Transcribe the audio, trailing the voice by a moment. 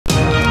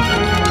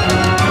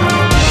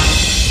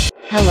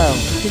Hello,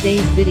 today's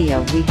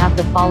video we have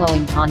the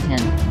following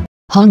content.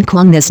 Hong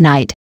Kong this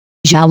night.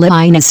 Zhao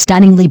Liying is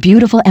stunningly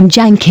beautiful and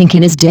Jiang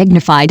Qinqin is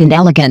dignified and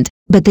elegant,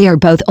 but they are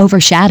both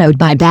overshadowed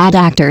by bad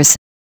actors.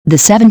 The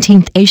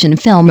 17th Asian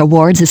Film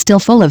Awards is still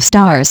full of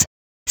stars.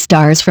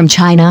 Stars from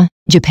China,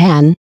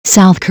 Japan,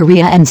 South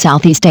Korea and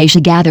Southeast Asia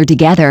gather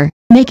together,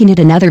 making it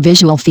another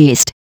visual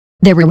feast.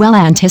 There were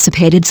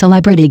well-anticipated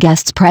celebrity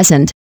guests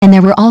present, and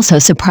there were also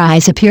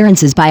surprise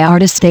appearances by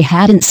artists they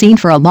hadn't seen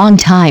for a long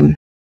time.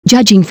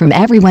 Judging from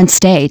everyone's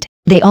state,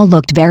 they all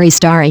looked very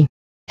starry.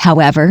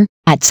 However,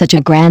 at such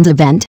a grand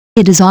event,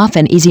 it is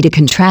often easy to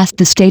contrast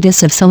the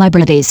status of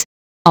celebrities.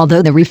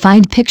 Although the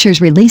refined pictures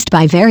released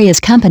by various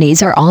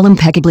companies are all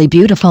impeccably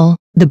beautiful,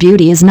 the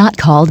beauty is not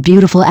called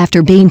beautiful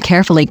after being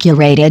carefully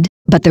curated,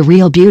 but the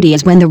real beauty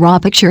is when the raw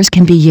pictures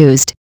can be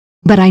used.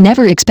 But I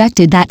never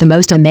expected that the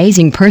most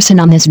amazing person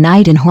on this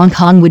night in Hong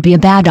Kong would be a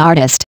bad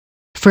artist.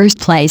 First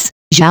place,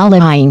 Zhao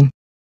Liying.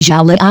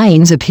 Zhao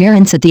Liying's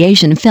appearance at the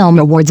Asian Film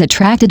Awards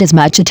attracted as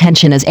much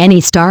attention as any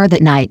star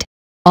that night.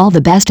 All the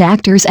best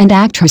actors and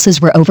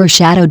actresses were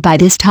overshadowed by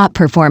this top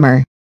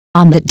performer.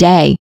 On that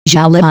day,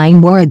 Zhao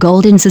Liying wore a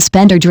golden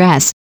suspender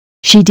dress.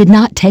 She did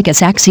not take a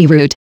sexy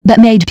route, but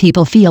made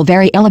people feel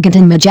very elegant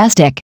and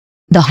majestic.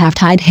 The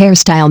half-tied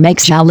hairstyle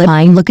makes Zhao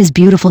Liying look as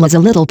beautiful as a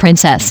little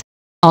princess.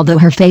 Although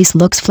her face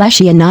looks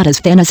fleshy and not as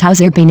thin as Hao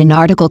Zerbin in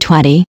Article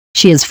 20,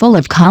 she is full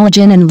of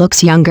collagen and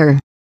looks younger.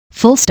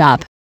 Full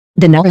stop.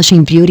 The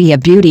nourishing beauty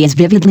of beauty is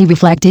vividly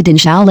reflected in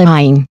Zhao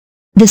Liying.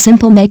 The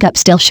simple makeup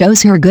still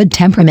shows her good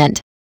temperament.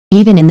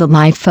 Even in the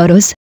live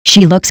photos,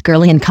 she looks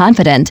girly and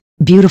confident,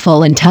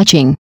 beautiful and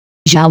touching.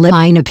 Zhao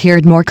Liying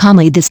appeared more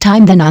calmly this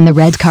time than on the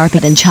red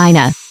carpet in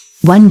China.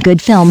 One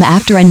good film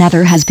after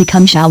another has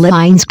become Zhao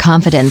Liying's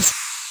confidence.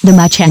 The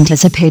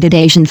much-anticipated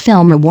Asian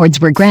Film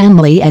Awards were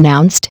grandly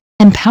announced,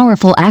 and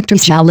powerful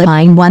actress Zhao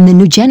Liying won the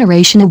New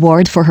Generation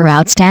Award for her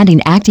outstanding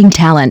acting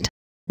talent.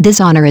 This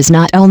honor is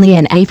not only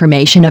an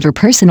affirmation of her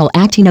personal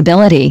acting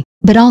ability,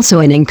 but also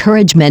an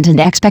encouragement and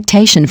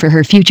expectation for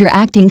her future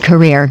acting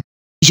career.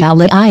 Zhao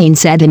Liying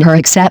said in her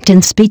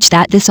acceptance speech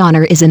that this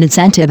honor is an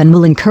incentive and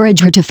will encourage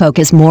her to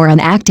focus more on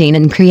acting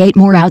and create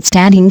more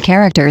outstanding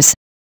characters.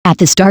 At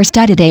the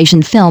star-studded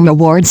Asian Film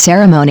Awards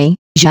ceremony,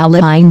 Zhao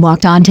Liying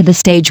walked onto the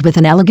stage with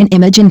an elegant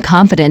image and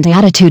confident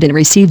attitude and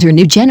received her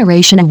New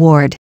Generation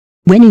Award.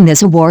 Winning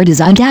this award is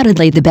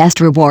undoubtedly the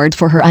best reward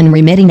for her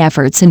unremitting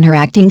efforts in her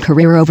acting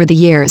career over the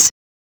years.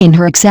 In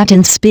her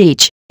acceptance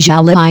speech,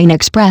 Zhao Liying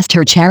expressed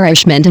her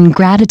cherishment and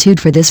gratitude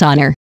for this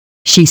honor.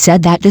 She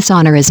said that this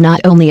honor is not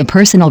only a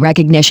personal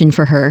recognition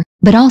for her,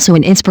 but also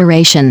an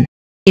inspiration.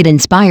 It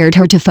inspired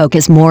her to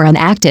focus more on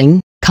acting,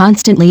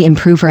 constantly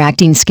improve her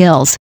acting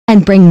skills,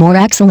 and bring more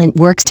excellent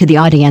works to the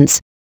audience.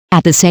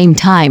 At the same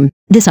time,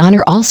 this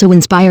honor also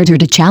inspired her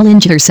to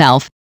challenge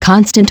herself,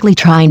 constantly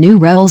try new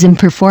roles and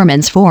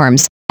performance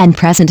forms, and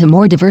present a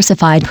more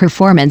diversified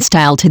performance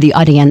style to the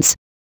audience.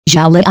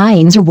 Zhao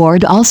Liying's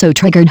award also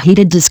triggered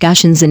heated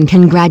discussions and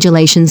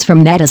congratulations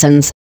from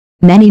netizens.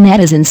 Many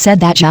netizens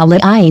said that Zhao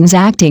Liying's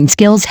acting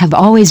skills have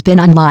always been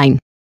online.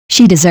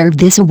 She deserved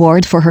this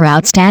award for her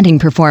outstanding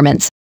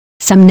performance.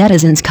 Some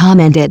netizens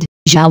commented,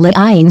 Zhao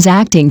Liying's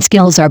acting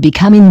skills are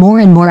becoming more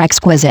and more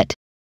exquisite.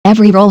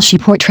 Every role she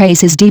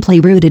portrays is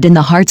deeply rooted in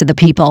the hearts of the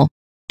people.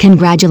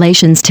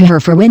 Congratulations to her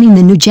for winning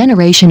the New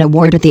Generation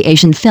Award at the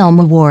Asian Film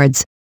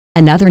Awards.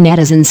 Another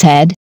netizen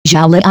said,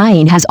 Zhao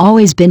Liying has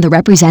always been the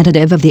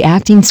representative of the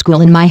acting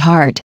school in my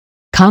heart.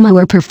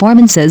 Her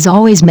performances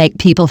always make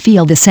people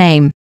feel the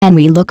same, and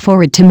we look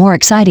forward to more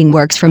exciting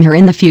works from her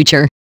in the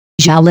future.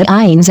 Zhao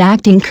Liying's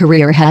acting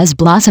career has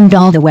blossomed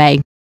all the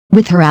way.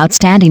 With her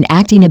outstanding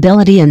acting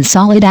ability and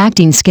solid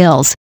acting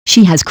skills,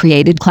 she has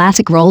created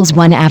classic roles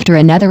one after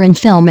another in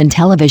film and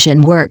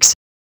television works.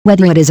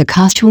 Whether it is a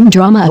costume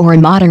drama or a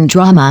modern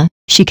drama,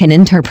 she can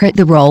interpret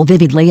the role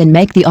vividly and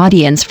make the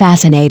audience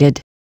fascinated.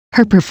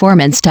 Her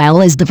performance style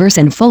is diverse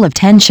and full of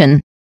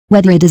tension.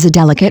 Whether it is a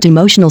delicate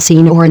emotional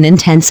scene or an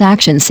intense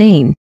action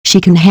scene,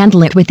 she can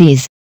handle it with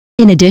ease.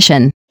 In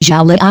addition,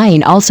 Zhao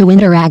Liying also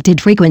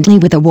interacted frequently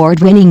with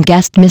award-winning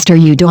guest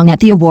Mr. Yu Dong at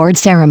the award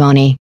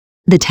ceremony.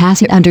 The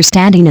tacit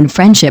understanding and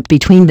friendship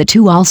between the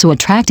two also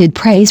attracted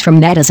praise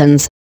from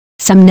netizens.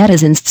 Some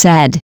netizens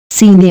said,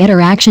 seeing the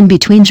interaction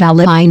between Zhao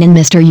Liying and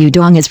Mr. Yu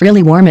Dong is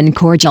really warm and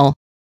cordial.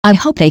 I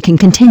hope they can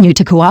continue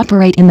to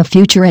cooperate in the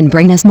future and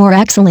bring us more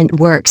excellent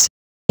works.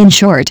 In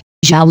short,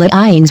 Zhao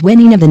Liying's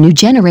winning of the New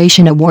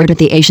Generation Award at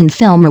the Asian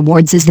Film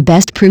Awards is the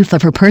best proof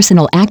of her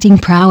personal acting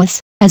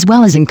prowess, as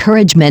well as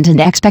encouragement and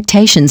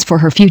expectations for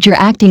her future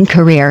acting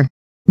career.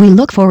 We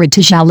look forward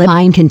to Zhao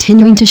Liying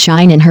continuing to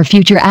shine in her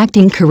future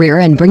acting career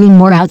and bringing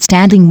more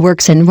outstanding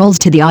works and roles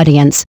to the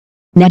audience.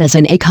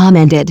 Netizen A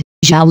commented,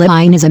 Zhao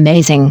Liying is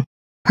amazing.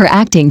 Her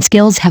acting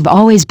skills have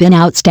always been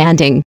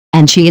outstanding,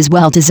 and she is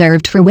well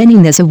deserved for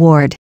winning this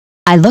award.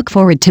 I look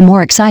forward to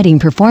more exciting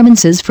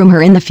performances from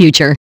her in the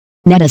future.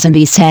 Netizen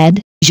B said,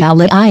 Zhao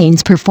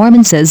Liying's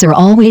performances are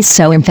always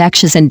so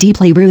infectious and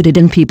deeply rooted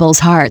in people's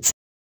hearts.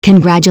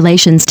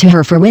 Congratulations to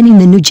her for winning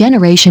the New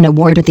Generation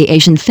Award at the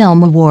Asian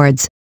Film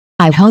Awards.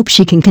 I hope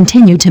she can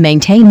continue to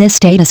maintain this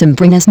status and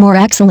bring us more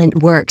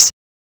excellent works.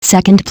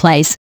 Second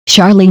place,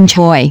 Charlene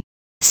Choi.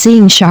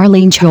 Seeing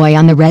Charlene Choi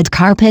on the red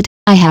carpet,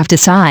 I have to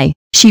sigh,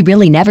 she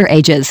really never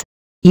ages.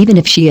 Even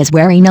if she is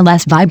wearing a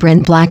less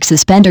vibrant black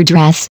suspender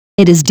dress,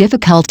 it is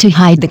difficult to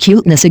hide the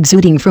cuteness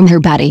exuding from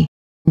her body.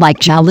 Like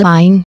Zhao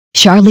Liying,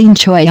 Charlene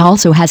Choi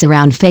also has a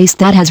round face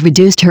that has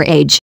reduced her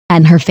age,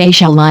 and her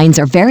facial lines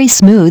are very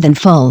smooth and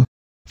full.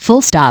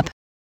 Full stop.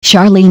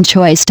 Charlene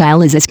Choi's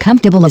style is as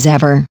comfortable as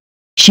ever.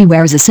 She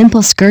wears a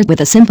simple skirt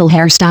with a simple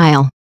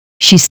hairstyle.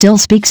 She still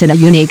speaks in a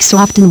unique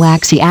soft and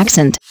waxy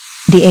accent.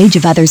 The age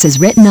of others is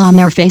written on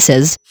their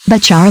faces,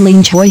 but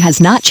Charlene Choi has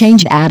not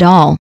changed at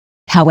all.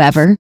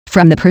 However,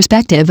 from the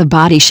perspective of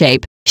body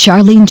shape,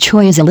 Charlene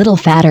Choi is a little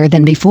fatter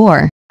than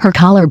before, her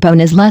collarbone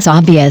is less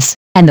obvious,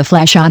 and the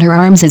flesh on her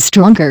arms is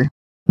stronger.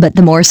 But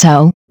the more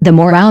so, the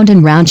more round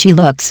and round she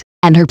looks,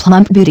 and her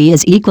plump beauty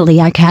is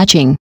equally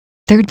eye-catching.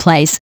 Third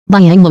place,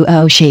 Liang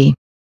Luoxi.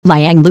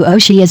 Liang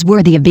Luoxi is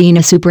worthy of being a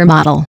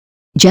supermodel.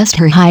 Just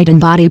her height and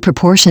body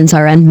proportions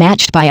are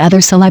unmatched by other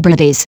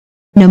celebrities.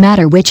 No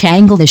matter which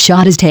angle the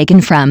shot is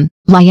taken from,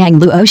 Liang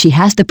Luoxi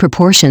has the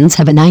proportions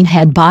of a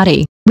nine-head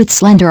body, with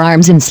slender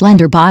arms and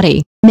slender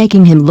body,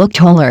 making him look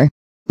taller.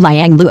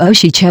 Liang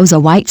Luoxi chose a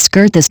white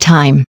skirt this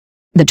time.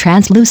 The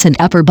translucent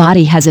upper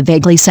body has a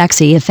vaguely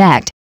sexy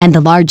effect, and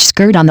the large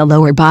skirt on the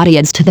lower body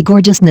adds to the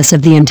gorgeousness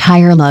of the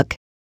entire look.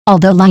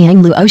 Although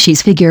Liang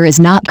Luoxi's figure is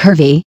not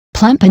curvy,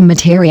 plump in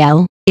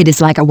material, it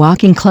is like a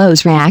walking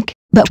clothes rack,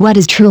 but what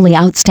is truly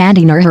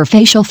outstanding are her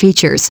facial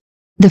features.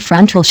 The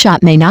frontal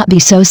shot may not be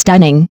so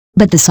stunning,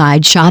 but the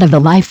side shot of the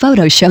live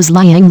photo shows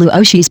Liang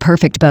Luoxi's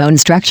perfect bone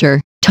structure,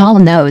 tall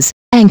nose,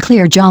 and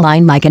clear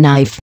jawline like a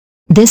knife.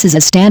 This is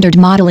a standard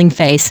modeling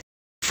face.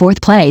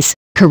 Fourth place,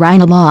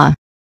 Karina Law.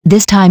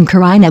 This time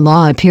Karina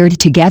Law appeared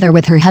together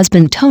with her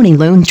husband Tony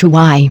Leung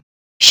Chuai.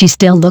 She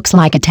still looks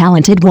like a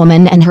talented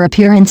woman and her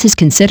appearance is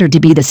considered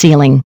to be the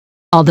ceiling.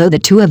 Although the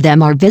two of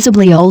them are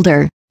visibly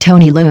older,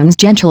 Tony Leung's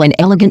gentle and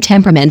elegant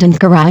temperament and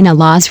Karina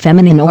Law's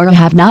feminine aura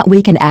have not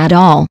weakened at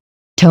all.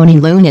 Tony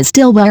Leung is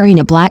still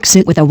wearing a black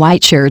suit with a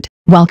white shirt,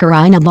 while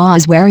Karina Law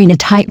is wearing a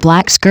tight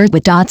black skirt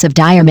with dots of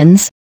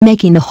diamonds,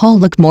 making the whole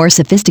look more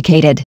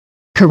sophisticated.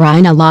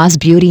 Karina Law's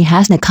beauty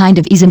has the kind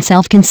of ease and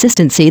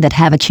self-consistency that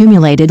have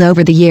accumulated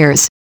over the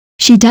years.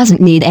 She doesn't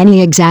need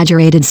any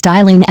exaggerated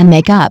styling and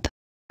makeup.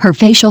 Her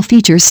facial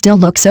features still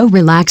look so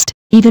relaxed,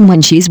 even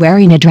when she's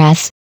wearing a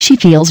dress, she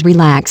feels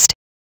relaxed.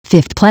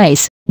 Fifth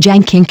place,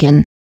 Jiang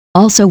Qinqin.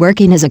 Also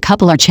working as a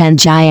couple are Chen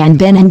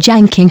Jianbin and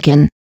Jiang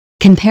Qinqin.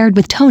 Compared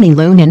with Tony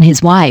Leung and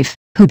his wife,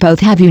 who both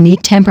have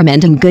unique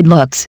temperament and good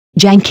looks,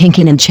 Jiang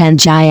Qinqin and Chen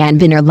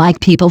Jianbin are like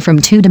people from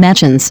two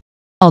dimensions.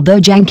 Although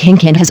Jiang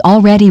Qinqin has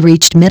already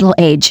reached middle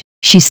age,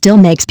 she still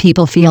makes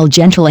people feel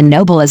gentle and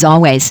noble as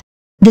always.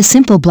 The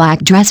simple black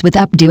dress with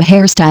updo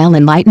hairstyle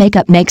and light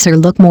makeup makes her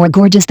look more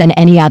gorgeous than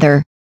any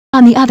other.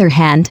 On the other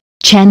hand,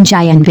 Chen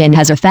Jianbin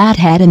has a fat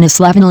head and a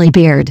slovenly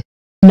beard.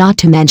 Not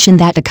to mention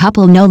that the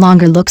couple no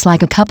longer looks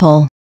like a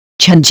couple.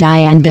 Chen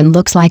Jianbin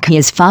looks like he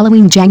is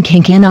following Jiang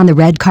Qinqin on the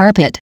red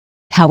carpet.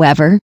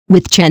 However,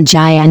 with Chen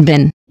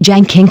Jianbin,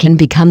 Jiang Qinqin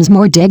becomes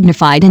more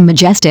dignified and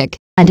majestic,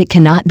 and it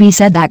cannot be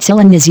said that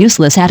Zhao is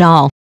useless at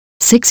all.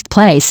 Sixth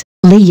place,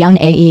 Li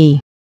Yungae.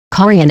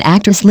 Korean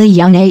actress Li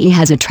Yungae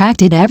has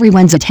attracted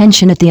everyone's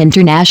attention at the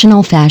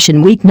International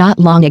Fashion Week not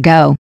long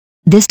ago.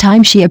 This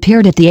time she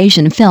appeared at the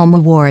Asian Film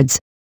Awards.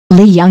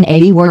 Li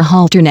Yungae wore a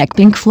halter-neck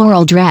pink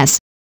floral dress.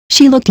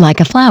 She looked like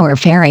a flower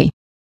fairy.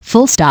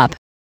 Full stop.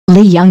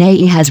 Li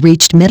Yungae has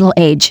reached middle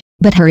age,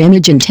 but her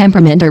image and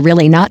temperament are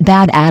really not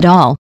bad at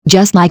all,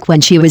 just like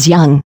when she was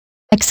young.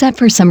 Except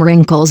for some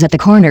wrinkles at the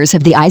corners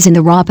of the eyes in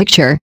the raw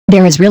picture,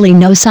 there is really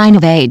no sign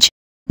of age.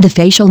 The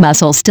facial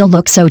muscles still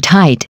look so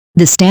tight,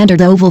 the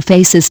standard oval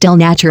face is still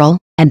natural,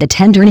 and the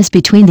tenderness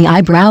between the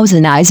eyebrows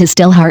and eyes is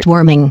still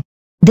heartwarming.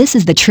 This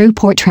is the true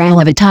portrayal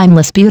of a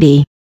timeless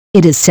beauty.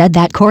 It is said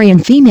that Korean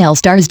female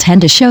stars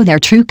tend to show their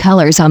true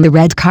colors on the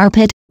red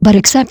carpet, but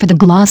except for the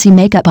glossy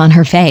makeup on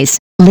her face,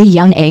 Li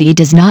Yungae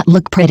does not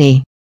look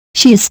pretty.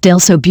 She is still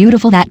so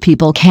beautiful that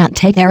people can't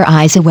take their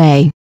eyes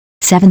away.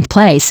 Seventh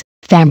place,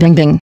 Fan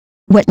Bingbing.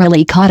 What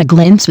really caught a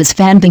glimpse was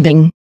Fan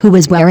Bingbing, who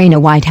was wearing a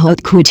white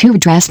haute couture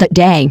dress that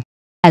day.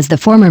 As the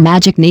former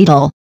Magic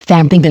Needle,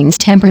 Fan Bingbing's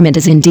temperament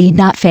is indeed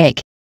not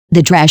fake.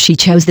 The dress she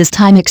chose this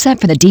time,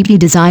 except for the deep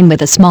design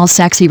with a small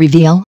sexy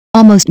reveal,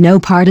 almost no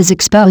part is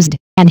exposed,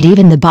 and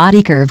even the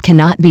body curve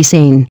cannot be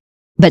seen.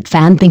 But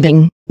Fan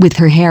Bingbing, with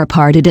her hair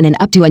parted in an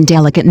updo and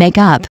delicate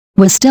makeup,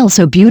 was still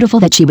so beautiful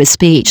that she was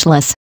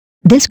speechless.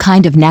 This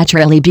kind of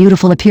naturally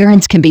beautiful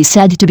appearance can be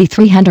said to be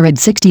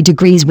 360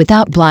 degrees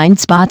without blind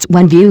spots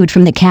when viewed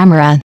from the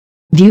camera.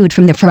 Viewed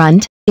from the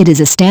front, it is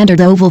a standard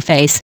oval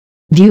face.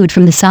 Viewed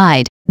from the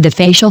side, the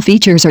facial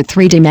features are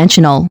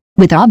three-dimensional,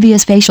 with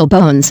obvious facial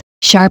bones,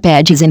 sharp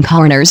edges and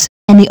corners,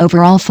 and the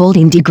overall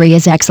folding degree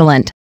is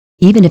excellent.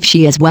 Even if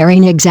she is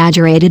wearing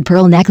exaggerated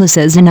pearl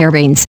necklaces and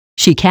earrings,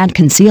 she can't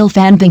conceal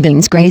Fan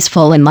Bingbing's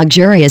graceful and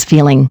luxurious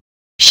feeling.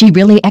 She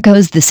really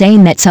echoes the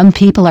saying that some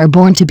people are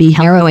born to be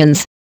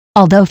heroines.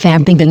 Although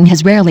Fan Bingbing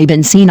has rarely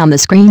been seen on the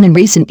screen in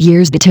recent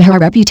years due to her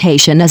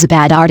reputation as a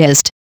bad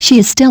artist, she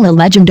is still a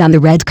legend on the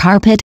red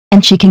carpet,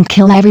 and she can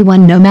kill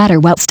everyone no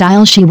matter what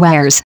style she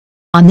wears.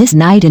 On this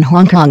night in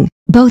Hong Kong,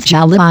 both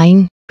Zhao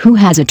Liying, who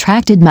has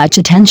attracted much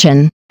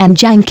attention, and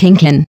Jiang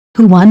Qinqin,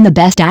 who won the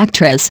Best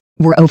Actress,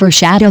 were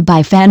overshadowed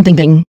by Fan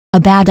Bingbing, a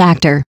bad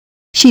actor.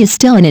 She is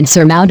still an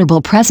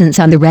insurmountable presence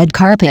on the red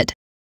carpet.